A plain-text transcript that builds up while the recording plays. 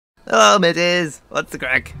Hello, mateys! What's the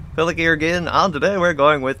crack? Pillock here again, and today we're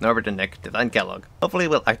going with Norbert and Nick to find Kellogg. Hopefully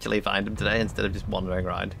we'll actually find him today instead of just wandering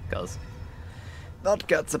around, because that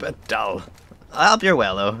gets a bit dull. I hope you're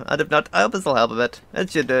well though, and if not, I hope this will help a bit.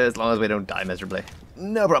 It should do as long as we don't die miserably.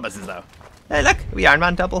 No promises though. Hey look, we Iron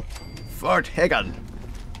Man temple. Fort Hagen.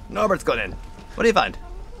 Norbert's gone in. What do you find?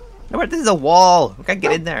 Norbert, this is a wall! We can't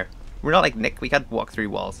get in there. We're not like Nick, we can't walk through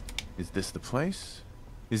walls. Is this the place?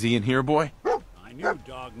 Is he in here, boy? I knew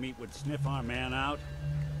dog meat would sniff our man out.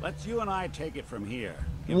 Let's you and I take it from here.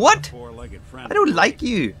 Give What? four-legged friend I don't like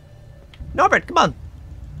you. Norbert, come on.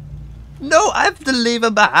 No, I have to leave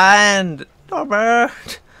him behind.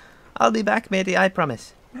 Norbert. I'll be back, matey, I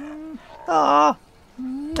promise. Aww.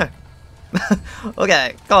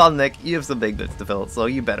 Okay, come on, Nick. You have some big bits to fill, so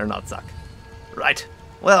you better not suck. Right.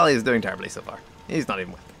 Well, he's doing terribly so far. He's not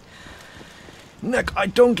even with me. Nick, I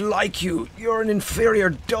don't like you. You're an inferior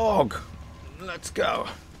dog. Let's go.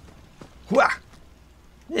 Wah!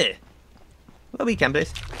 Yeah. What we can,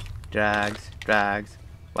 please? Drags,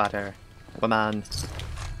 water, woman.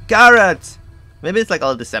 Carrots! Maybe it's like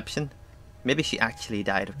all deception. Maybe she actually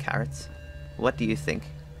died of carrots. What do you think?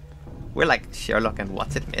 We're like Sherlock and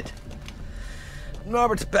what's it, mate?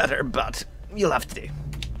 Norbert's better, but you'll have to do.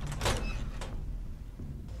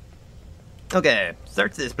 Okay,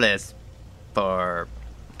 search this place for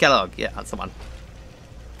Kellogg. Yeah, that's the one.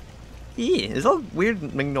 Yeah, there's all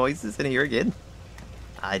weird noises in here again.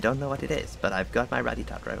 I don't know what it is, but I've got my ratty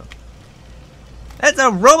tot rifle. It's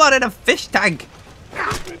a robot in a fish tank!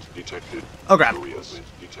 Detected. Oh crap.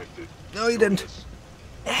 Detected. No, you didn't.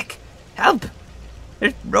 Heck! Help!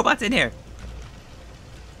 There's robots in here.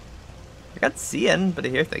 I can't see in, but I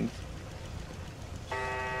hear things.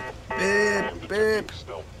 Beep, beep.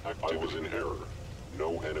 I was in error.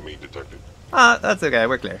 No enemy detected. Ah, that's okay,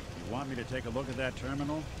 we're clear. You want me to take a look at that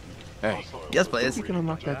terminal? Hey, Yes, please. you can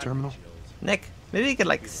unlock that terminal? Nick, maybe you could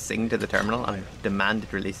like sing to the terminal and demand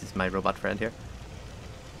it releases my robot friend here.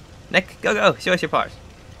 Nick, go, show us your powers.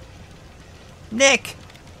 Nick!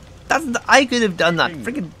 I could have done that.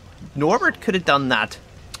 Freaking Norbert could have done that.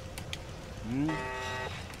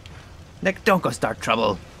 Nick, don't go start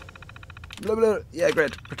trouble. Blah blah. Yeah,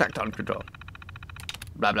 great. Protect on control.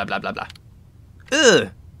 Blah blah blah blah blah. Ugh!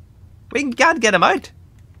 We can't get him out.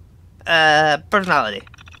 Personality.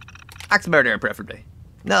 Axe murderer, preferably.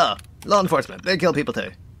 No, law enforcement. They kill people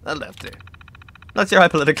too. That'll have to do. Not sure how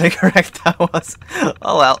politically correct that was.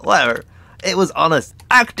 Oh well, whatever. It was honest.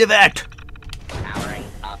 Activate! Powering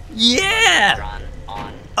up. Yeah! Run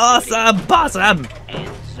on. Awesome! Bossum! And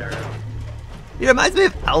serve. He reminds me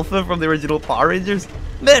of Alpha from the original Power Rangers.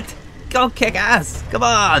 Mitt! Go kick ass! Come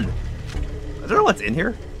on! I don't know what's in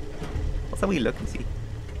here. What's that we look and see?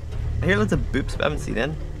 I hear loads of boops but I haven't seen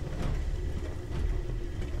in.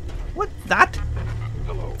 What's that?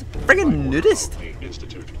 Hello. Friggin' nudist! The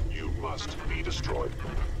Institute. You must be destroyed.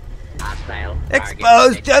 Hostile.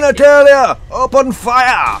 Exposed target genitalia! Open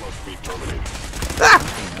fire! Must be terminated.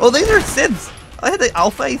 Ah! Oh, these are synths! I had the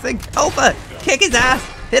Alpha, I think. Alpha! Kick his ass!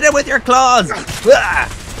 Hit him with your claws! Ah!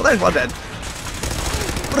 Well, there's one dead.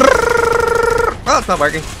 Oh, it's not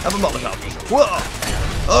working. Have a Molotov. Whoa!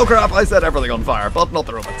 Oh crap, I set everything on fire, but not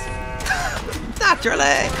the robots.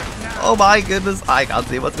 Naturally! Oh my goodness, I can't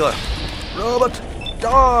see what's going on. Robot,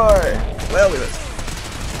 die! Well, we missed.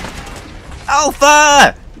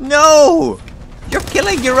 Alpha! No! You're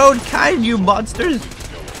killing your own kind, you monsters!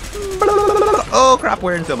 Oh crap,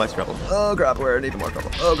 we're in so much trouble. Oh crap, we're in even more trouble.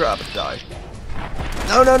 Oh crap, die.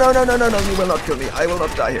 No, no, no, no, no, no, no, you will not kill me. I will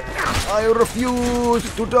not die here. I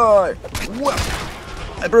refuse to die.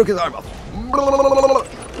 I broke his arm off.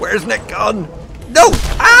 Where's Nick gone? No!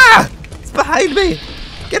 Ah! It's behind me!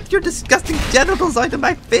 Get your disgusting genitals out of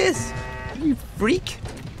my face! You freak!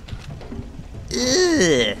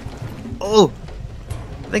 Ugh. Oh!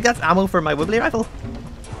 I think that's ammo for my wibbly rifle.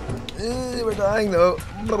 We're dying though.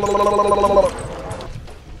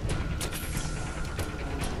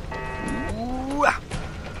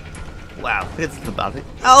 Wow, it's the bad thing.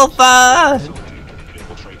 Alpha!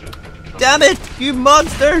 Damn it, you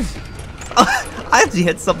monsters! Oh, I actually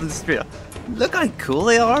hit something straight up. Look how cool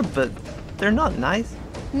they are, but they're not nice.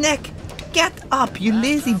 Nick, get up, you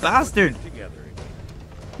lazy bastard!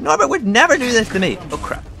 Norbert would never do this to me. Oh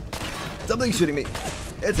crap. Something's shooting me.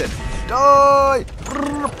 It's it. Die!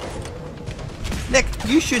 Nick,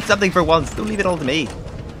 you shoot something for once. Don't leave it all to me.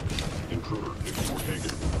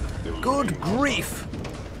 Good grief.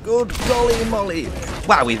 Good golly molly.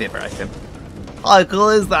 Wow, we vaporized him. How cool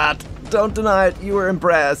is that? Don't deny it, you were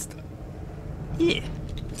impressed. Yeah.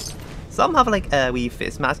 Some have like a wee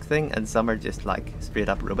face mask thing, and some are just like straight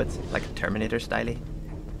up robots, like Terminator style.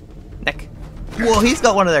 Nick. Whoa, he's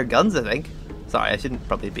got one of their guns, I think. Sorry, I shouldn't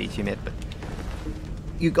probably beat you, mate, but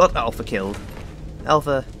you got Alpha killed.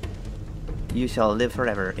 Alpha, you shall live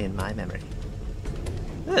forever in my memory.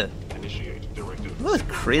 Ugh. Initiate directive. Those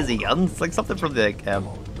crazy guns, like something from the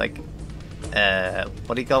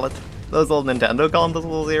what do you call it? Those old Nintendo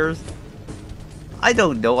consoles ears. I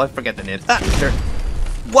don't know. I forget the names. Ah, sure.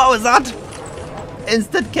 What was that?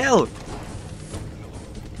 Instant kill.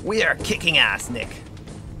 We are kicking ass, Nick.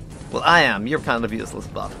 Well, I am. You're kind of useless,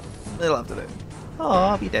 but it'll have to do. Oh,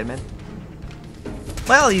 I'll be dead, man.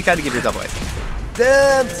 Well, you kind of give yourself away.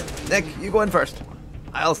 Dibs! Nick, you go in first.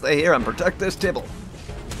 I'll stay here and protect this table.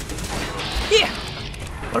 Yeah!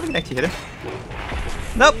 What if we can actually hit him?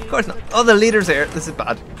 Nope, of course not. Oh, the leader's here. This is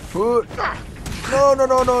bad. No, no,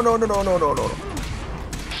 no, no, no, no, no, no, no, no.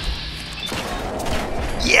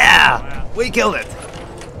 Yeah! We killed it!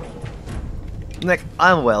 Nick,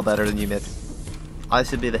 I'm well better than you, mate. I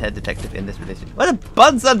should be the head detective in this relationship. What a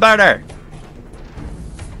Bunsen burner!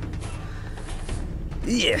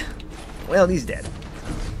 Yeah. Well, he's dead.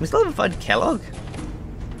 We still haven't found Kellogg.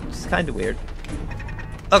 Which is kind of weird.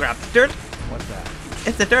 Oh crap, dirt! What's that?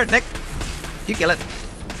 It's the dirt, Nick! You kill it.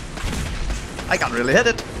 I can't really hit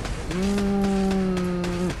it.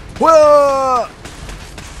 Whoa!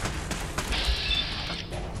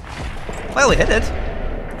 Well, we hit it.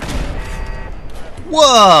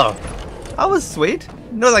 Whoa! That was sweet.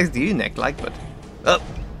 No thanks to you, Nick, but... Oh,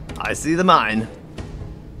 I see the mine.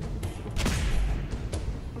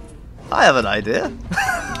 I have an idea.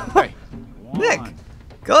 Hey, Nick,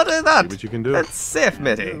 go do that. see what you can do. It's safe,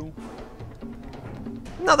 matey.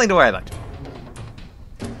 Nothing to worry about.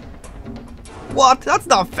 What? That's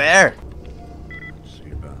not fair.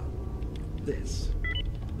 See about this.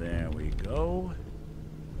 There we go.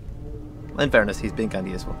 In fairness, he's been kind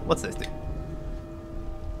of useful. What's this do?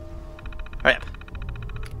 Hurry up.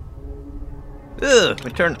 Ugh,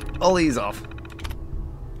 we turn all these off.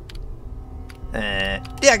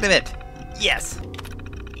 Deactivate! Yes!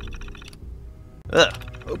 Ugh,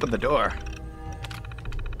 open the door.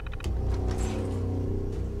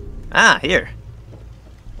 Ah, here.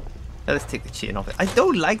 Now let's take the chain off it. I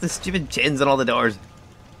don't like the stupid chains on all the doors.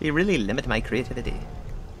 They really limit my creativity.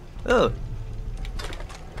 Oh.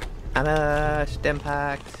 Ammo, stem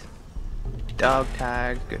packs, dog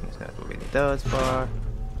tags. Goodness knows what we need those for.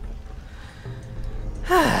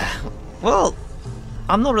 Well,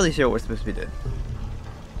 I'm not really sure what we're supposed to be doing.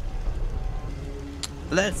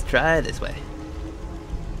 Let's try this way.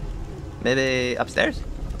 Maybe upstairs?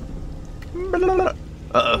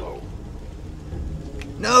 Uh-oh.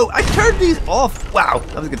 No, I turned these off! Wow,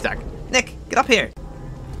 that was a good attack. Nick, get up here!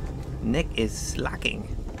 Nick is slacking.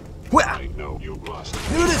 Wah! I know you must.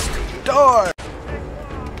 Nudist door!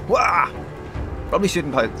 Wah! Probably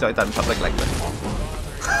shouldn't shout that in public like that.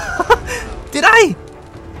 Did I?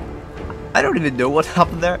 I don't even know what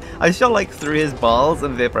happened there. I shot like through his balls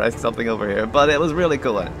and vaporized something over here, but it was really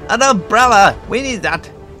cool. An umbrella! We need that!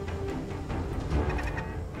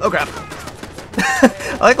 Oh crap.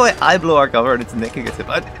 I like the way I blow our cover and it's Nick who gets hit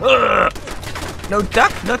by it. No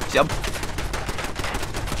duck, not jump.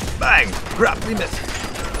 Bang! Crap, we missed.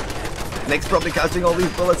 Nick's probably catching all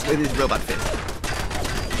these bullets with his robot fist.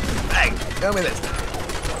 Bang! No, we missed.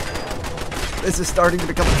 This is starting to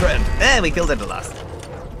become a trend. Eh, we killed it at last.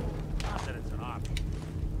 Not that it's an option.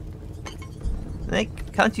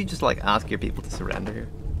 Nick, can't you just like ask your people to surrender here?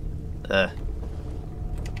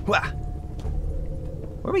 Wah!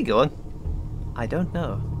 Where are we going? I don't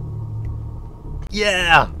know.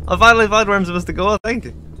 Yeah! I finally found where I'm supposed to go, I think.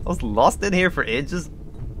 I was lost in here for ages.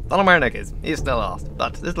 Don't know where Nick is. He's still lost.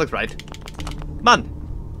 But this looks right. Come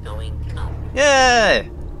on! Going up. Yay!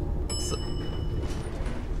 So,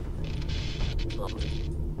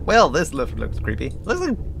 well, this looks creepy. Looks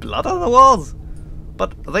like blood on the walls.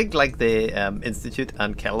 But I think like the Institute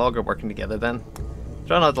and Kellogg are working together then.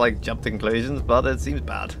 Try not to like jump to conclusions, but it seems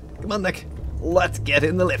bad. Come on, Nick. Let's get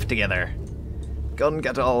in the lift together. Gonna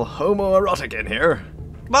get all homoerotic in here.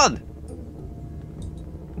 Come on!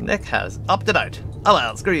 Nick has opted out. Oh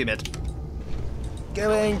well, screw you, mate.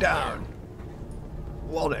 Going down.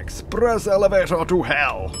 One express elevator to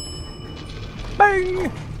hell.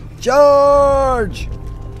 Bang! Charge!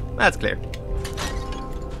 That's clear.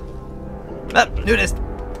 Ah, nudist.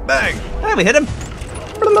 Bang! Hey, we hit him.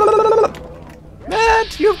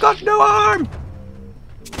 Matt, you've got no arm!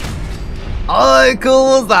 How cool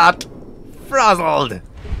was that? Frazzled!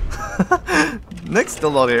 Nick's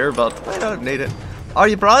still not here, but I don't need it. Are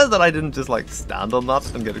you surprised that I didn't just like stand on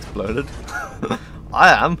that and get exploded? I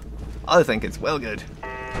am. I think it's well good.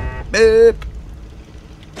 Beep!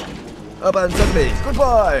 Up and enemies,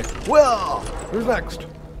 goodbye! Well, who's next?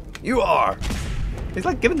 You are! He's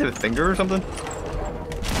like giving him a finger or something.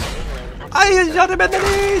 I shot him in the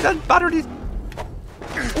knees and battered his...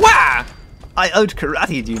 Wah! I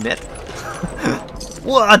out-karate'd you, Ned.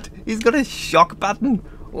 What? He's got a shock button?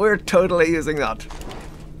 We're totally using that.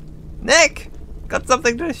 Nick! Got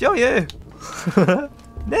something to show you.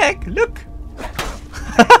 Nick, look!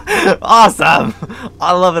 Awesome!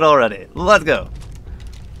 I love it already. Let's go.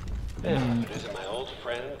 This is my old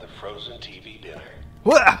friend, the frozen TV dinner.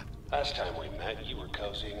 Wah! Last time we met, you were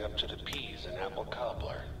cozying up to the peas and apple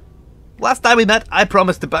cobbler. Last time we met, I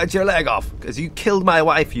promised to bite your leg off, because you killed my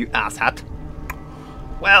wife, you asshat.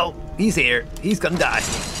 Well, he's here. He's gonna die.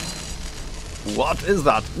 What is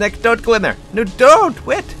that? Nick, don't go in there. No, don't!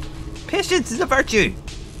 Wait! Patience is a virtue.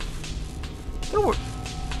 Don't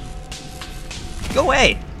go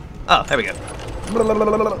away. Oh, there we go.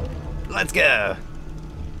 Let's go.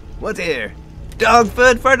 What's here? Dog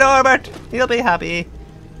food for Norbert. He'll be happy.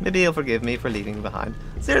 Maybe he'll forgive me for leaving him behind.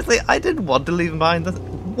 Seriously, I didn't want to leave him behind.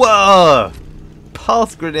 Whoa!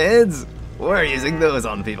 Pulse grenades. We're using those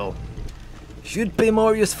on people. Should be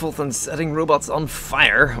more useful than setting robots on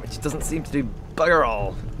fire, which doesn't seem to do bugger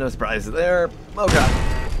all. No surprise there. Oh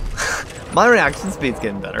god. My reaction speed's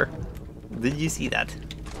getting better. Did you see that?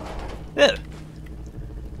 Yeah.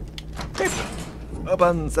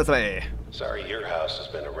 Open sesame. Sorry, your house has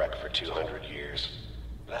been a wreck for 200 years.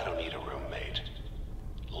 But I don't need a roommate.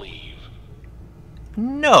 Leave.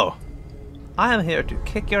 No. I am here to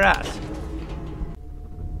kick your ass.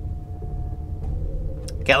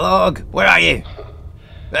 Kellogg, where are you?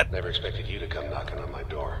 Never expected you to come knocking on my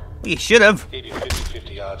door. You should have. Gave you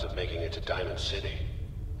 50-50 odds of making it to Diamond City.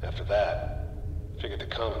 After that, figured the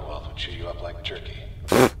Commonwealth would chew you up like jerky.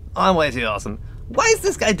 I'm way too awesome. Why is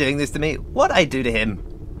this guy doing this to me? What'd I do to him?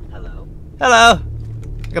 Hello. Hello.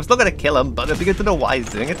 I'm still gonna kill him, but it'd be good to know why he's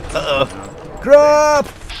doing it. Uh-oh. Crap!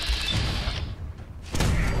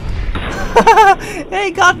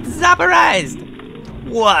 He got zapperized!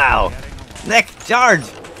 Wow! Nick, charge!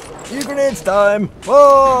 E-grenades time!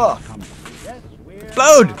 Whoa!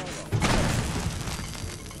 Explode!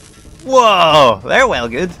 Whoa! They're well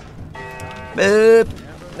good. Boop!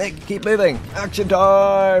 Nick, keep moving. Action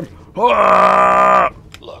time! Whoa!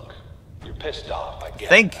 Look, you're pissed off, I get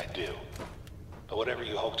Think. it, I do. But whatever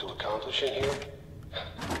you hope to accomplish in here,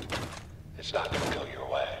 it's not gonna go your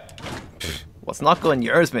way. What's not going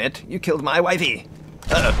yours, mate? You killed my wifey.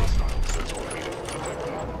 Uh-oh.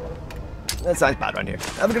 That sounds bad around here.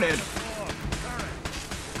 Have a grenade.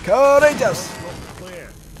 Courageous!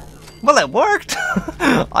 Well, it worked!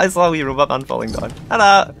 I saw a wee robot man falling down.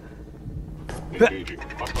 Hello!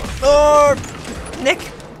 Oh, Nick!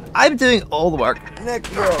 I'm doing all the work.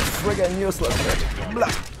 Nick, you're friggin' useless.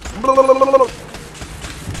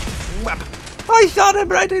 I shot him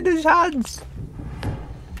right in his hands!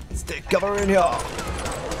 Stay cover in here.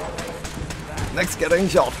 Nick's getting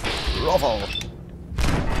shot. Ruffle.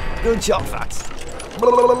 Good shot, Fats.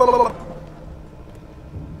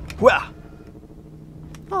 Well.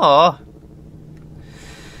 Aw.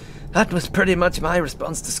 That was pretty much my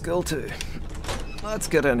response to school too. Let's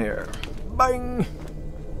get in here. Bang!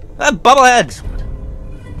 A bobblehead!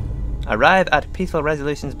 Arrive at peaceful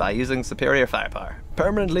resolutions by using superior firepower.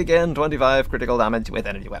 Permanently gain 25 critical damage with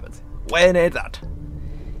energy weapons. We need that.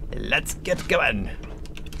 Let's get going.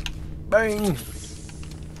 Bang!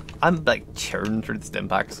 I'm like churning through the stim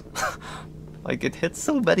packs. Like it hits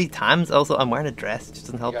so many times. Also, I'm wearing a dress. It just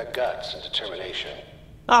doesn't help. You got guts and determination.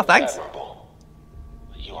 Oh, thanks. Admirable.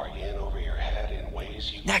 You are in over your head in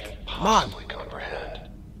ways you Nick, can't come on. possibly comprehend.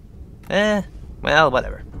 Well,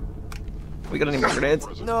 whatever. We got any more grenades?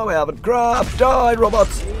 No, we haven't. Crap! Die,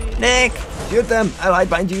 robots! Nick! Shoot them! I'll hide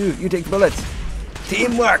behind you. You take the bullets.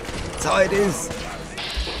 Teamwork! That's how it is.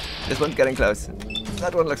 This one's getting close.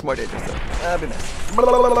 That one looks more dangerous though. That'll be nice.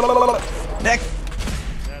 Nick!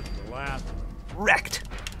 That's the last. Wrecked!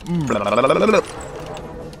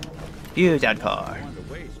 Fusion core.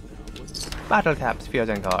 Battle caps,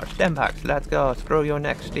 fusion core. Stem packs, let's go. Screw your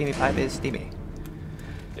neck. Steamy pipe is steamy.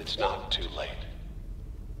 It's not too late.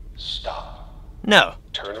 Stop. No.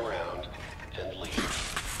 Turn around and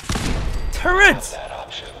leave. Turrets! Have that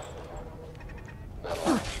option. Not a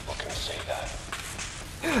lot of people can say that.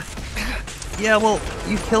 Yeah, well,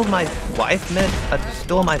 you killed my wife, Mid, and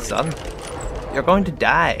stole my son. You're going to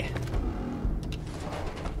die.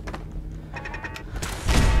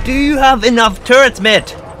 Do you have enough turrets,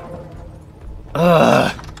 Mid?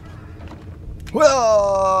 Ugh.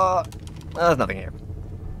 Well, there's nothing here.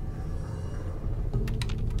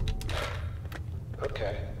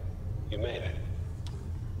 Okay. You made it.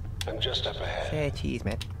 I'm just up ahead. Say cheese,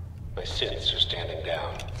 Mid. My sins are standing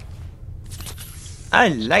down. A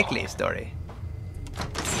likely story.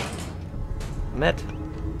 Mitt,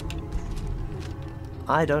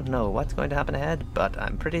 I don't know what's going to happen ahead, but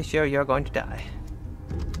I'm pretty sure you're going to die.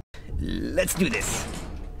 Let's do this.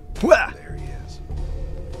 Wah! There he is.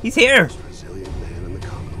 He's here! Most resilient man in the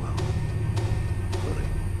Commonwealth.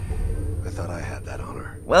 Funny. I thought I had that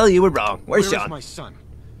honor. Well, you were wrong. Where's Where is Sean? my son?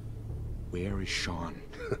 Where is Sean?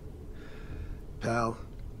 Pal,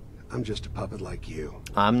 I'm just a puppet like you.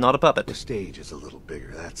 I'm not a The puppet. stage is a little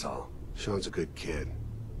bigger, that's all. Sean's a good kid.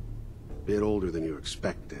 Bit older than you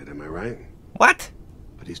expected, am I right? What?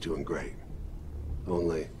 But he's doing great.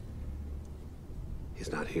 Only,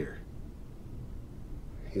 he's not here.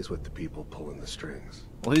 He's with the people pulling the strings.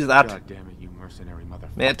 Well, who's that? God damn it, you mercenary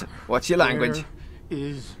motherfucker. Mitt, what's your language? Where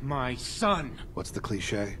is my son? What's the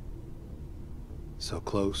cliche? So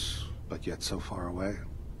close, but yet so far away?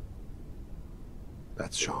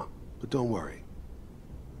 That's Sean. But don't worry.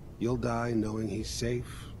 You'll die knowing he's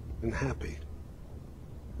safe and happy.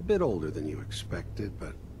 A bit older than you expected,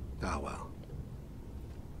 but ah well.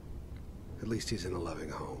 At least he's in a loving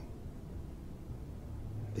home.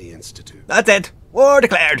 The Institute. That's it. War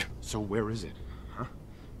declared. So where is it, huh?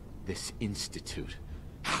 This institute.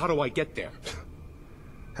 How do I get there?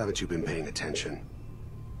 Haven't you been paying attention?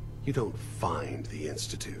 You don't find the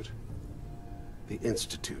Institute. The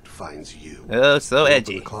Institute finds you. Oh, so Open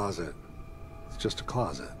edgy. the closet. It's just a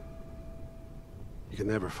closet. You can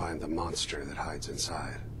never find the monster that hides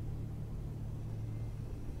inside.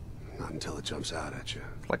 Not until it jumps out at you.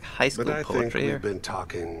 It's like high school But I think poetry here. we've been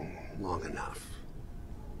talking long enough.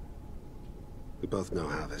 We both know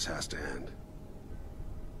how this has to end.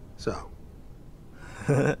 So,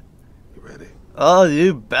 you ready? Oh,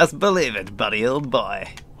 you best believe it, buddy, old boy.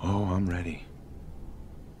 Oh, I'm ready.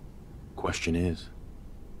 Question is,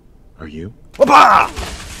 are you? Whoopah!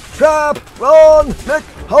 Trap! Run! Nick!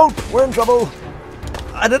 Halt! We're in trouble!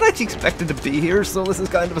 I didn't actually expect him to be here, so this is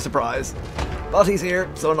kind of a surprise. But he's here,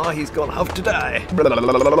 so now he's gonna have to die.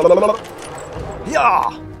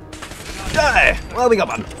 Yeah! Die! Well, we got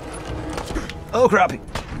one. Oh, crap.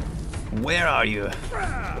 Where are you?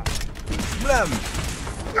 Blam!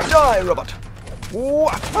 Die, robot!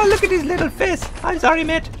 Oh, look at his little face. I'm sorry,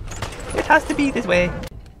 mate. It has to be this way.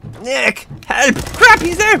 Nick! Help! Crap,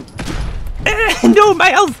 he's there! No, my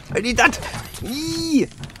health! I need that! Eee!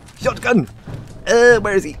 Shotgun!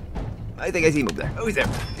 Where is he? I think I see him over there. Oh, he's there.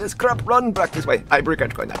 Yes, crap, run back this way. I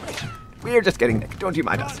regret going that way. We're just getting Nick. Don't you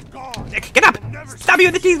mind us. Nick, get up! Stab you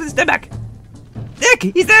in the teeth with a step back! Nick,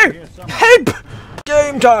 he's there! Help!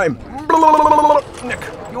 Game time! Nick,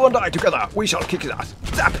 you and I together, we shall kick his ass.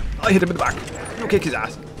 Zap! I hit him in the back. You kick his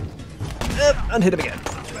ass. And hit him again.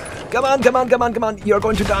 Come on, come on, come on, come on. You're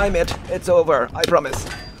going to die, mate. It's over, I promise.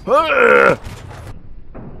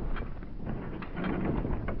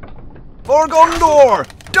 For Gondor!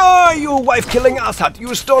 Die, you wife-killing asshat!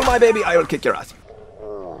 You stole my baby, I will kick your ass.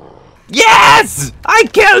 Yes! I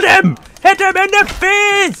killed him! Hit him in the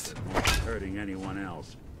face! Hurting anyone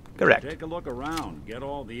else. Correct. Take a look around. Get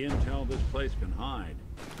all the intel this place can hide.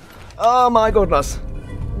 Oh my goodness.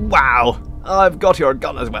 Wow. I've got your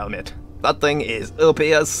gun as well, mate. That thing is OP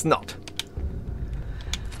as snot.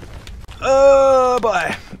 Oh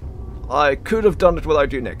boy. I could have done it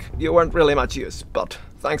without you, Nick. You weren't really much use, but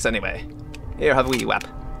thanks anyway. Here, have a wee whap.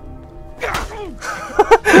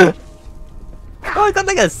 Oh, is that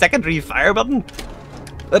like a secondary fire button?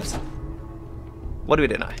 Oops. What do we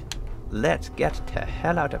do now? Let's get the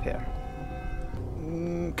hell out of here.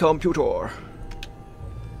 Computer.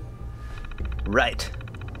 Right.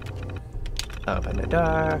 Open the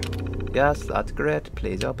door. Yes, that's great.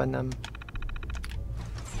 Please open them.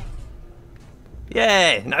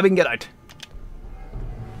 Yay! Now we can get out.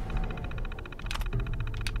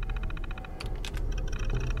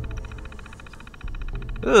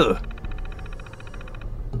 Ooh.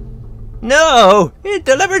 No! He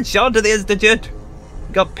delivered Sean to the Institute.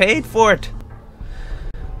 Got paid for it.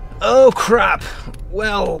 Oh crap.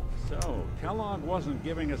 Well, So, Kellogg wasn't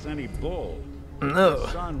giving us any bull. no.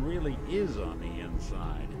 The sun really is on the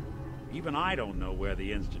inside. Even I don't know where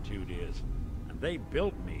the Institute is. And they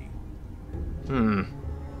built me.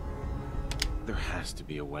 There has to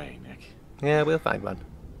be a way, Nick. Yeah, we'll find one.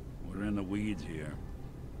 We're in the weeds here.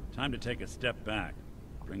 Time to take a step back.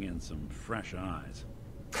 Bring in some fresh eyes.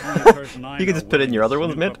 Only person I You can know just put in your other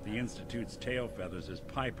ones, snoop mate. up the Institute's tail feathers is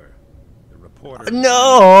Piper, the reporter.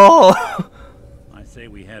 No! I say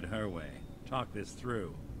we head her way. Talk this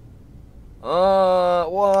through.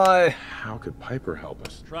 Why? How could Piper help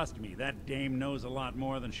us? Trust me, that dame knows a lot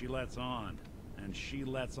more than she lets on. And she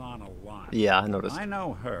lets on a lot. Yeah, I noticed. I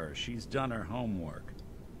know her. She's done her homework.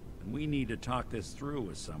 And we need to talk this through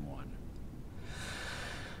with someone.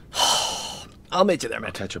 I'll meet you there, I'll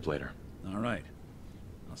mate. catch up later. All right.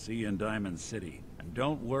 I'll see you in Diamond City. And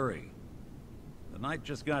don't worry. The night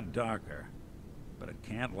just got darker, but it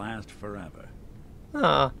can't last forever.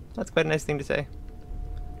 Ah, that's quite a nice thing to say.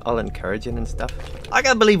 All encouraging and stuff. I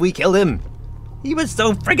can't believe we killed him! He was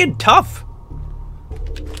so friggin' tough!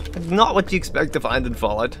 Not what you expect to find in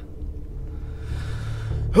Fallout.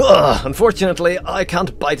 Unfortunately, I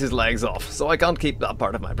can't bite his legs off, so I can't keep that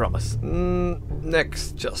part of my promise.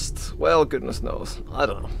 Next, just, well, goodness knows. I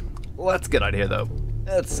don't know. Let's get out of here, though.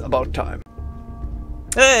 It's about time.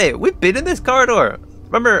 Hey, we've been in this corridor!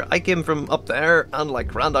 Remember, I came from up there and,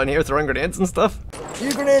 like, ran down here throwing grenades and stuff?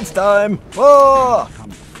 New grenades time! Whoa!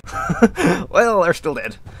 Well, they're still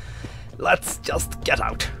dead. Let's just get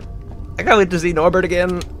out. I can't wait to see Norbert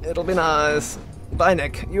again. It'll be nice. Bye,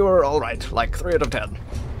 Nick. You're alright. Like 3 out of 10.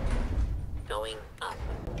 Going up.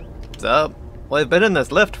 So, we've been in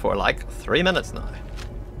this lift for like 3 minutes now.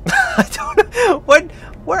 I don't know.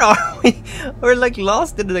 Where are we? We're like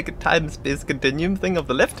lost in like a time-space continuum thing of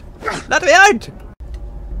the lift. Let me out!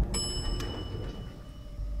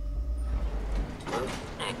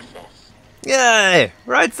 Access. Yay!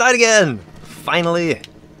 Right side again! Finally!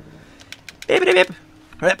 Beep beep beep!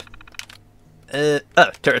 Rip!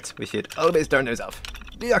 Oh, turrets. We should always turn those off.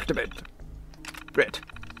 Deactivate. Great.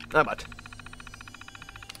 Now what?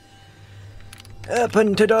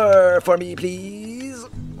 Open the door for me, please.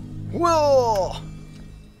 Whoa!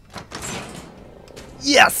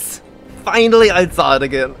 Yes! Finally outside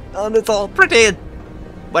again, and it's all pretty.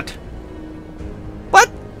 What? What?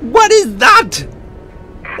 What is that?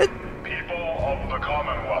 People of the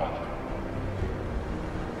Commonwealth.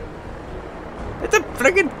 It's a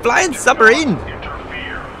friggin' flying submarine!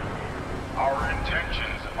 Interfere. Our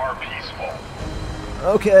intentions are peaceful.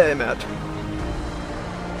 Okay, Matt.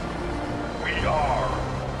 We are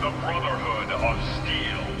the Brotherhood of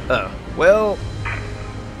Steel. Oh, well...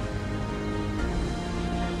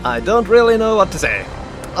 I don't really know what to say.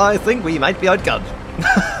 I think we might be outgunned.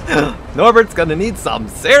 Norbert's gonna need some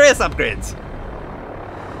serious upgrades.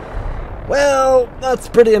 Well, that's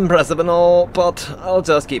pretty impressive and all, but I'll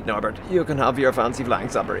just keep Norbert. You can have your fancy flying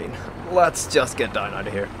submarine. Let's just get down out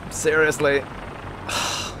of here. Seriously.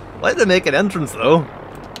 Why'd they make an entrance, though?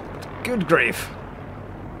 Good grief.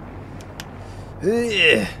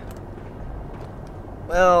 Ugh.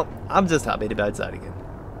 Well, I'm just happy to be outside again.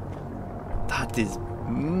 That is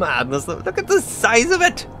madness. Look at the size of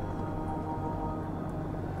it!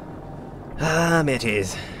 Ah,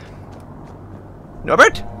 mateys.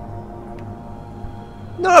 Norbert?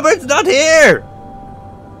 Norbert's not here!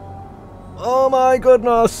 Oh my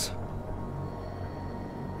goodness!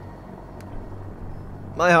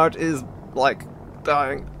 My heart is, like,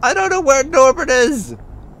 dying. I don't know where Norbert is!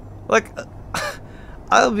 Like,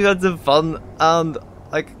 I hope you had some fun, and,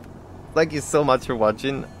 like, thank you so much for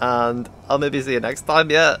watching, and I'll maybe see you next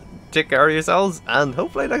time. Yeah, take care of yourselves, and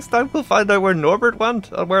hopefully next time we'll find out where Norbert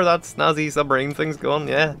went, and where that snazzy submarine thing's going,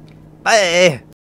 yeah. Bye!